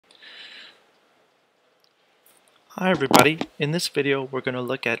Hi everybody, in this video we're going to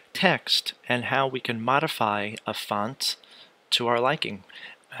look at text and how we can modify a font to our liking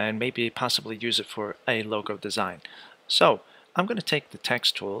and maybe possibly use it for a logo design. So I'm going to take the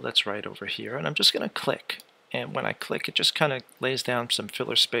text tool that's right over here and I'm just going to click, and when I click it just kind of lays down some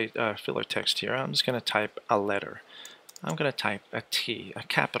filler text here. I'm just going to type a letter. I'm going to type a T, a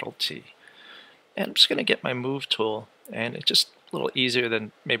capital T, and I'm just going to get my move tool, and it's just a little easier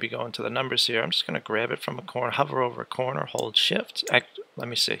than maybe going to the numbers here. I'm just going to grab it from a corner, hover over a corner, hold shift,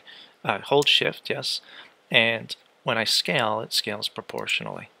 hold shift, yes, and when I scale, it scales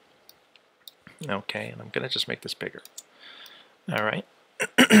proportionally. Okay, and I'm going to just make this bigger. Alright,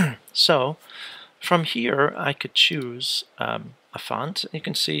 so from here I could choose a font. You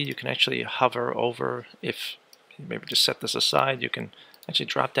can see you can actually hover over. If you maybe just set this aside, you can actually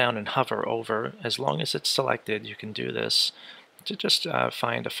drop down and hover over. As long as it's selected, you can do this to just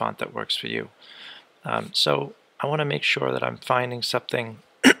find a font that works for you. So I want to make sure that I'm finding something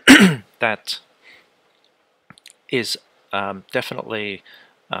that is definitely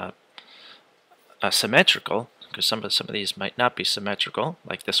symmetrical, because some of these might not be symmetrical,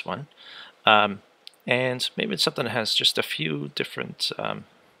 like this one. And maybe it's something that has just a few different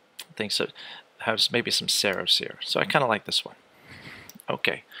things that has maybe some serifs here. So I kind of like this one.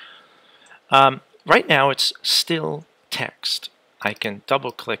 Okay. Right now it's still text. I can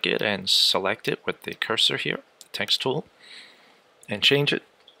double click it and select it with the cursor here, the text tool, and change it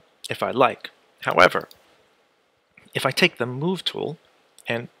if I like. However, if I take the move tool,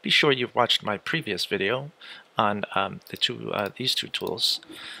 and be sure you've watched my previous video on these two tools,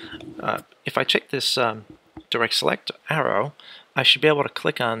 if I check this direct select arrow, I should be able to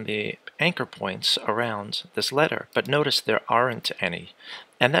click on the anchor points around this letter, but notice there aren't any,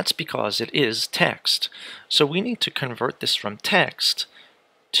 and that's because it is text. So we need to convert this from text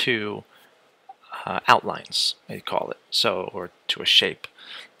to outlines, they call it, so, or to a shape.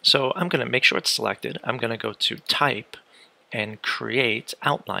 So I'm going to make sure it's selected. I'm going to go to Type and Create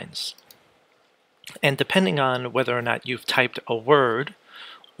Outlines. And depending on whether or not you've typed a word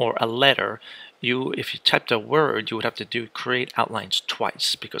or a letter, if you typed a word, you would have to do create outlines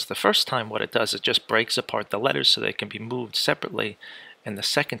twice, because the first time what it does is just breaks apart the letters so they can be moved separately, and the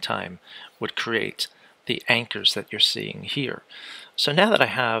second time would create the anchors that you're seeing here. So now that I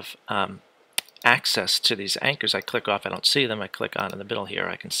have access to these anchors, I click off, I don't see them, I click on in the middle here,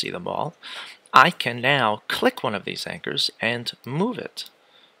 I can see them all. I can now click one of these anchors and move it.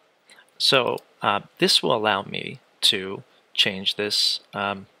 So this will allow me to change this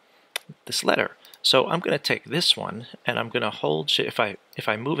this letter. So I'm going to take this one and I'm going to hold if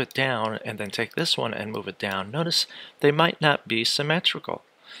I move it down and then take this one and move it down, notice they might not be symmetrical.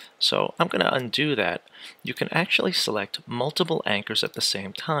 So I'm going to undo that. You can actually select multiple anchors at the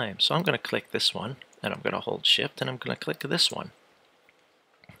same time. So I'm going to click this one and I'm going to hold shift and I'm going to click this one.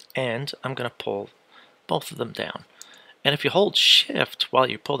 And I'm going to pull both of them down. And if you hold shift while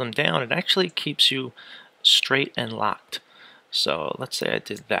you pull them down, it actually keeps you straight and locked. So let's say I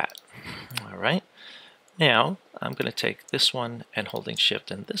did that. Alright, now I'm going to take this one and holding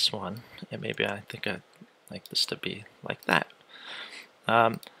shift and this one, and maybe I think I'd like this to be like that.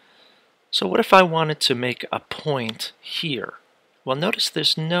 So what if I wanted to make a point here? Well, notice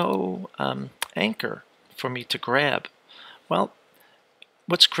there's no anchor for me to grab. Well,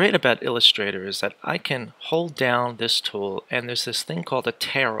 what's great about Illustrator is that I can hold down this tool and there's this thing called a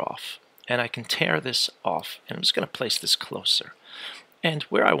tear off, and I can tear this off, and I'm just going to place this closer. And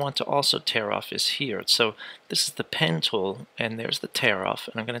where I want to also tear off is here. So this is the pen tool and there's the tear off,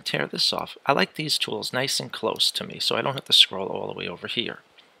 and I'm going to tear this off. I like these tools nice and close to me so I don't have to scroll all the way over here.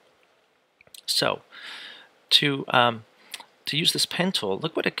 So to use this pen tool,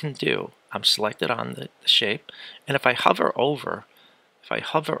 look what it can do. I'm selected on the shape, and if I hover over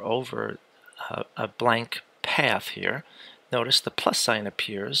a blank path here, notice the plus sign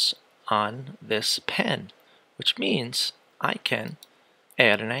appears on this pen, which means I can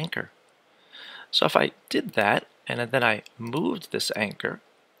add an anchor. So if I did that and then I moved this anchor,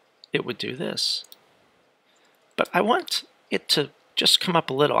 it would do this. But I want it to just come up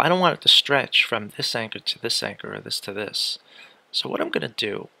a little. I don't want it to stretch from this anchor to this anchor or this to this. So what I'm going to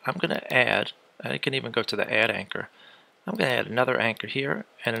do, I'm going to add, I can even go to the add anchor. I'm going to add another anchor here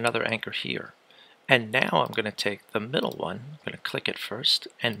and another anchor here. And now I'm going to take the middle one, I'm going to click it first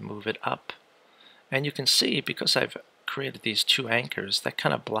and move it up. And you can see, because I've created these two anchors, that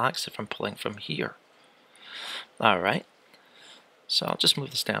kind of blocks it from pulling from here. Alright, so I'll just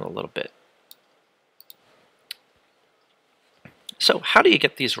move this down a little bit. So how do you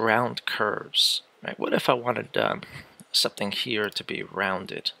get these round curves? Right? What if I wanted something here to be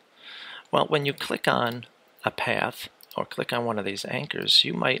rounded? Well, when you click on a path or click on one of these anchors,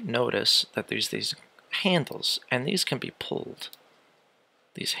 you might notice that there's these handles, and these can be pulled.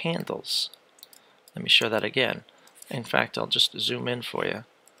 These handles. Let me show that again. In fact, I'll just zoom in for you.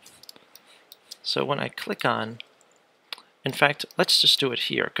 So when I click on, in fact, let's just do it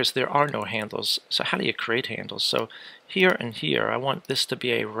here because there are no handles. So how do you create handles? So here and here, I want this to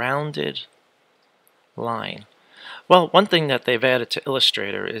be a rounded line. Well, one thing that they've added to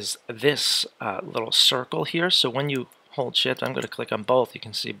Illustrator is this little circle here. So when you hold Shift, I'm going to click on both. You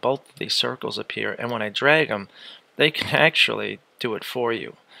can see both of these circles appear, and when I drag them, they can actually do it for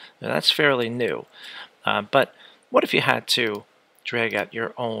you. Now, that's fairly new. But what if you had to drag out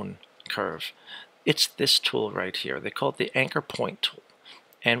your own curve? It's this tool right here. They call it the Anchor Point tool.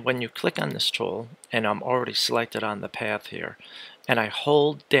 And when you click on this tool, and I'm already selected on the path here, and I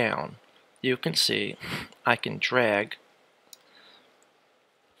hold down, you can see I can drag,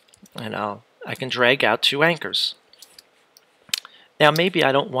 and I can drag out 2 anchors. Now maybe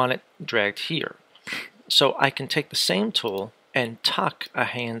I don't want it dragged here, so I can take the same tool and tuck a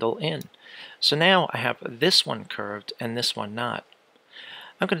handle in. So now I have this one curved and this one not.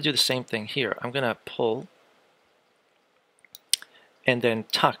 I'm going to do the same thing here. I'm going to pull and then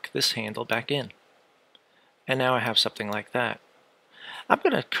tuck this handle back in. And now I have something like that. I'm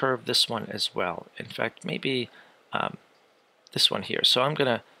going to curve this one as well. In fact, maybe this one here. So I'm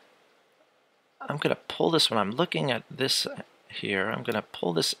going to pull this one. I'm looking at this here. I'm going to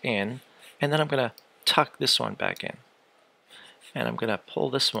pull this in, and then I'm going to tuck this one back in. And I'm going to pull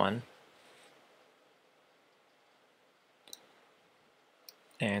this one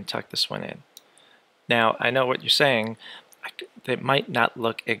and tuck this one in. Now, I know what you're saying. They might not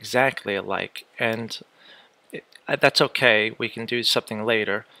look exactly alike, and that's okay. We can do something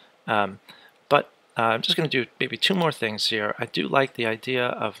later. But I'm just going to do maybe 2 more things here. I do like the idea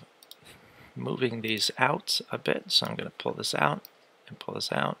of moving these out a bit, so I'm going to pull this out and pull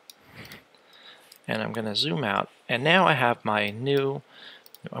this out, and I'm going to zoom out, and now I have my new.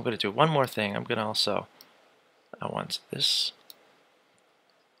 I'm going to do one more thing. I'm going to also, I want this,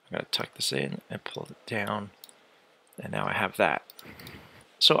 I'm going to tuck this in and pull it down, and now I have that.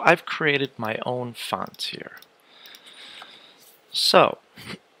 So I've created my own font here. So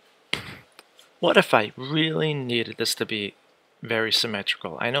what if I really needed this to be very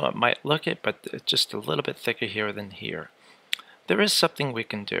symmetrical? I know it might look it, but it's just a little bit thicker here than here. There is something we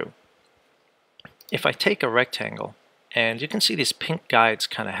can do. If I take a rectangle, and you can see these pink guides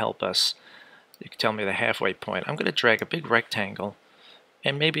kind of help us. You can tell me the halfway point. I'm going to drag a big rectangle,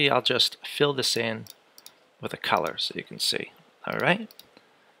 and maybe I'll just fill this in with a color so you can see. All right?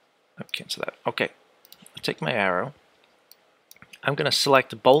 I'll cancel that. Okay. I'll take my arrow. I'm going to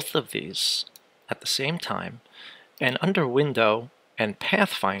select both of these at the same time, and under Window and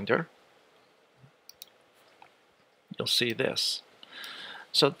Pathfinder, you'll see this.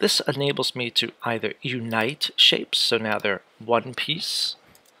 So this enables me to either unite shapes, so now they're one piece,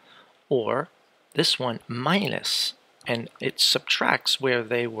 or this one minus, and it subtracts where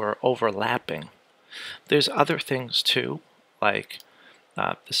they were overlapping. There's other things too, like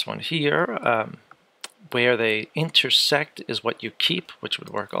this one here, where they intersect is what you keep, which would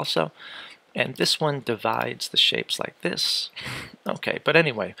work also. And this one divides the shapes like this. Okay, but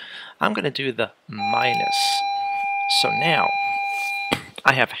anyway, I'm going to do the minus. So now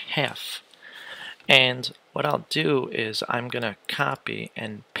I have half. And what I'll do is I'm going to copy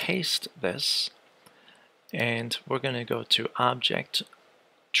and paste this. And we're going to go to Object,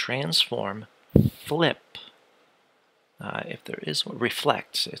 Transform, Flip. If there is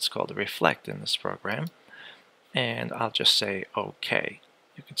Reflect, it's called Reflect in this program. And I'll just say OK.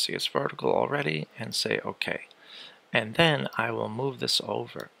 You can see it's vertical already, and say OK. And then I will move this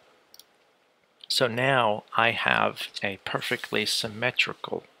over. So now I have a perfectly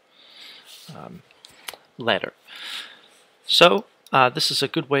symmetrical letter. So this is a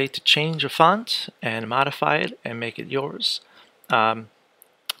good way to change a font and modify it and make it yours.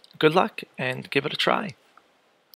 Good luck and give it a try.